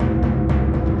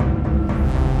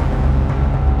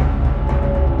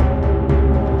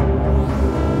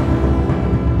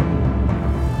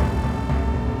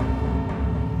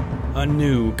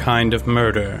new kind of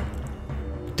murder.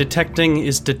 Detecting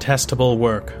is detestable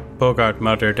work, Bogart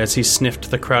muttered as he sniffed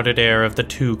the crowded air of the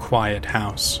too-quiet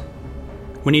house.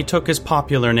 When he took his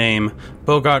popular name,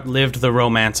 Bogart lived the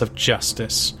romance of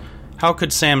justice. How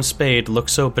could Sam Spade look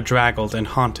so bedraggled and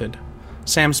haunted?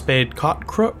 Sam Spade caught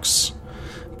crooks.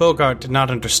 Bogart did not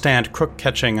understand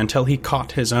crook-catching until he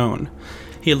caught his own.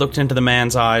 He looked into the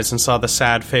man's eyes and saw the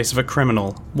sad face of a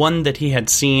criminal, one that he had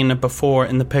seen before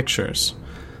in the pictures.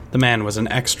 The man was an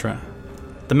extra.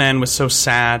 The man was so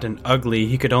sad and ugly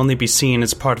he could only be seen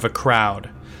as part of a crowd.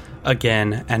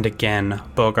 Again and again,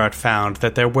 Bogart found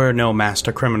that there were no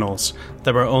master criminals.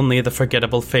 There were only the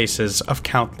forgettable faces of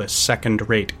countless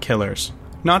second-rate killers.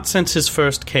 Not since his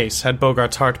first case had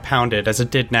Bogart's heart pounded as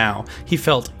it did now. He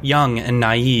felt young and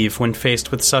naive when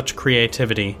faced with such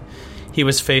creativity. He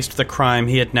was faced with a crime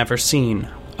he had never seen,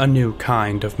 a new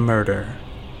kind of murder.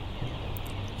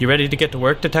 "You ready to get to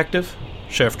work, Detective?"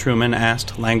 Sheriff Truman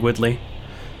asked languidly.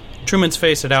 Truman's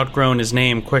face had outgrown his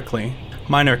name quickly.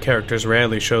 Minor characters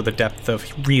rarely show the depth of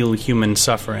real human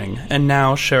suffering, and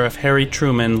now Sheriff Harry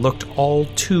Truman looked all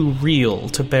too real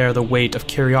to bear the weight of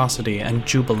curiosity and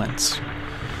jubilance.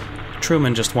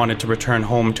 Truman just wanted to return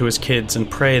home to his kids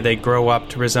and pray they grow up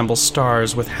to resemble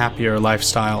stars with happier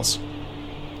lifestyles.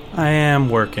 "I am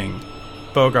working,"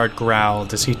 Bogart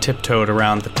growled as he tiptoed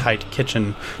around the tight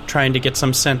kitchen, trying to get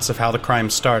some sense of how the crime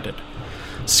started.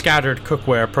 Scattered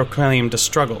cookware proclaimed a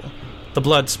struggle. The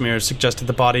blood smears suggested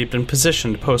the body had been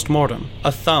positioned post-mortem.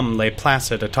 A thumb lay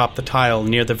placid atop the tile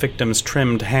near the victim's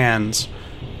trimmed hands.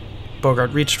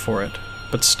 Bogart reached for it,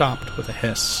 but stopped with a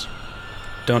hiss.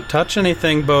 "Don't touch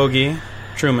anything, Bogey,"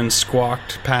 Truman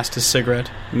squawked past his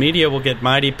cigarette. "Media will get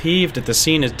mighty peeved if the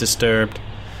scene is disturbed."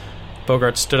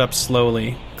 Bogart stood up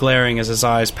slowly, glaring as his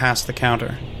eyes passed the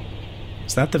counter.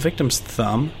 "Is that the victim's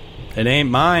thumb?" "It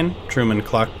ain't mine," Truman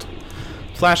clucked.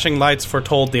 Flashing lights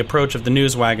foretold the approach of the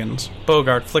news wagons.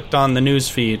 Bogart flicked on the news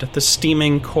feed. The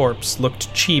steaming corpse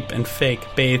looked cheap and fake,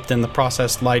 bathed in the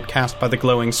processed light cast by the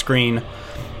glowing screen.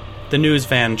 The news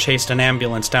van chased an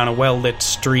ambulance down a well-lit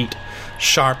street.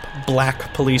 Sharp,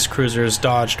 black police cruisers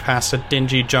dodged past a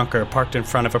dingy junker parked in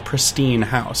front of a pristine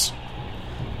house.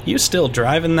 "You still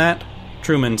driving that?"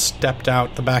 Truman stepped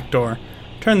out the back door.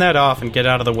 "Turn that off and get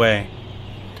out of the way."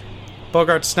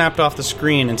 Bogart snapped off the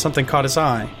screen and something caught his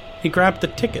eye. He grabbed the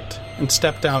ticket and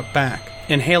stepped out back.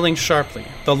 Inhaling sharply,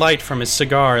 the light from his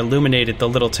cigar illuminated the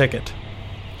little ticket.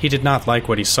 He did not like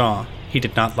what he saw. He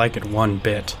did not like it one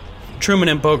bit. Truman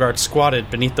and Bogart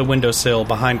squatted beneath the windowsill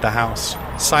behind the house.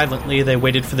 Silently, they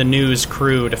waited for the news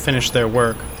crew to finish their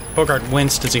work. Bogart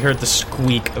winced as he heard the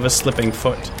squeak of a slipping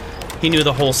foot. He knew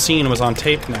the whole scene was on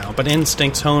tape now, but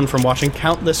instincts honed from watching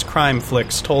countless crime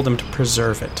flicks told him to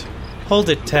preserve it. "Hold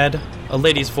it, Ted." A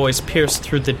lady's voice pierced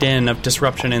through the din of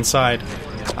disruption inside.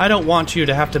 "I don't want you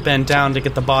to have to bend down to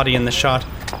get the body in the shot.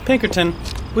 Pinkerton,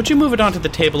 would you move it onto the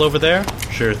table over there?"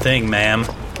 "Sure thing, ma'am."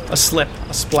 A slip,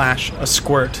 a splash, a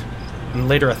squirt, and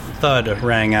later a thud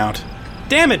rang out.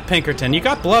 "Damn it, Pinkerton, you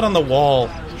got blood on the wall,"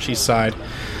 she sighed.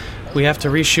 "We have to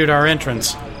reshoot our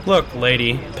entrance." "Look,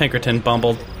 lady," Pinkerton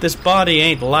bumbled, "this body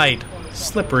ain't light.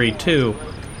 Slippery, too."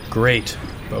 Great,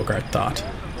 Bogart thought.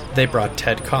 They brought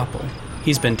Ted Koppel.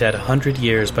 He's been dead 100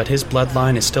 years, but his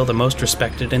bloodline is still the most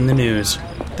respected in the news.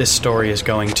 This story is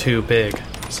going too big,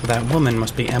 so that woman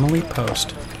must be Emily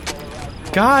Post.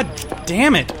 "God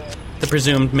damn it!" the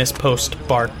presumed Miss Post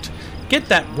barked. "Get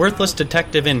that worthless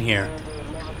detective in here."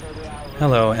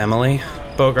 "Hello, Emily,"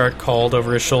 Bogart called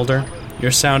over his shoulder.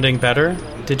 "You're sounding better?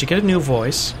 Did you get a new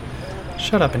voice?"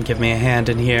 "Shut up and give me a hand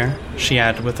in here," she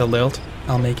added with a lilt.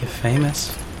 "I'll make you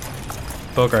famous."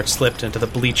 Bogart slipped into the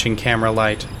bleaching camera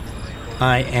light.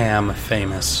 "I am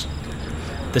famous."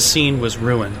 The scene was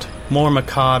ruined, more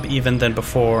macabre even than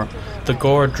before. The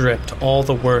gore dripped all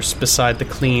the worse beside the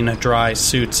clean, dry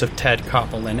suits of Ted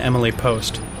Koppel and Emily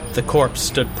Post. The corpse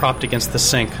stood propped against the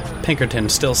sink, Pinkerton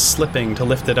still slipping to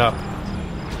lift it up.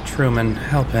 "Truman,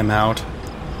 help him out."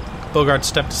 Bogart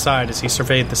stepped aside as he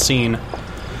surveyed the scene.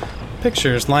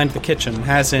 Pictures lined the kitchen,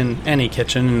 as in any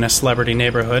kitchen in a celebrity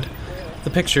neighborhood. The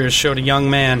pictures showed a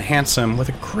young man, handsome, with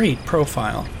a great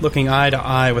profile, looking eye to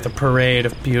eye with a parade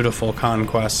of beautiful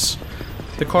conquests.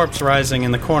 The corpse rising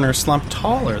in the corner slumped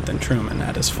taller than Truman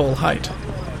at his full height.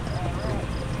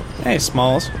 "Hey,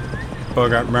 Smalls,"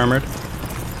 Bogart murmured.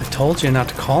 "I told you not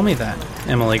to call me that,"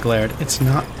 Emily glared. "It's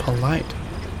not polite."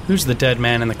 "Who's the dead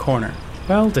man in the corner?"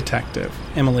 "Well, detective,"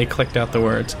 Emily clicked out the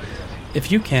words,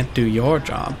 "if you can't do your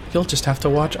job, you'll just have to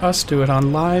watch us do it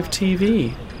on live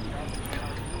TV."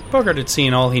 Bogart had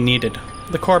seen all he needed.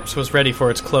 The corpse was ready for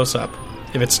its close-up.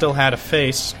 If it still had a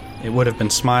face, it would have been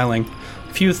smiling.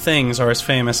 Few things are as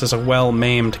famous as a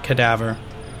well-maimed cadaver.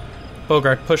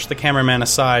 Bogart pushed the cameraman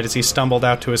aside as he stumbled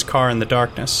out to his car in the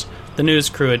darkness. The news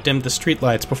crew had dimmed the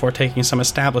streetlights before taking some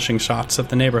establishing shots of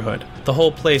the neighborhood. The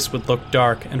whole place would look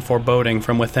dark and foreboding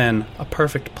from within, a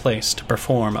perfect place to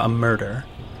perform a murder.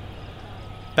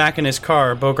 Back in his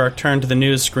car, Bogart turned to the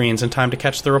news screens in time to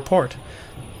catch the report.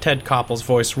 Ted Koppel's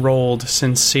voice rolled,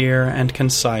 sincere and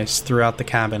concise, throughout the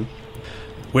cabin.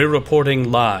 "We're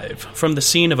reporting live from the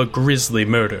scene of a grisly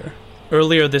murder.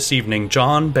 Earlier this evening,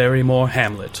 John Barrymore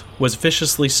Hamlet was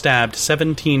viciously stabbed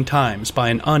 17 times by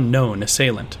an unknown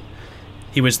assailant.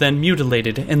 He was then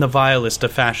mutilated in the vilest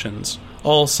of fashions,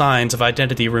 all signs of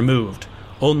identity removed.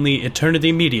 Only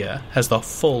Eternity Media has the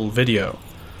full video."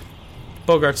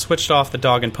 Bogart switched off the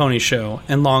Dog and Pony Show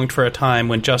and longed for a time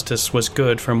when justice was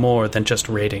good for more than just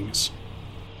ratings.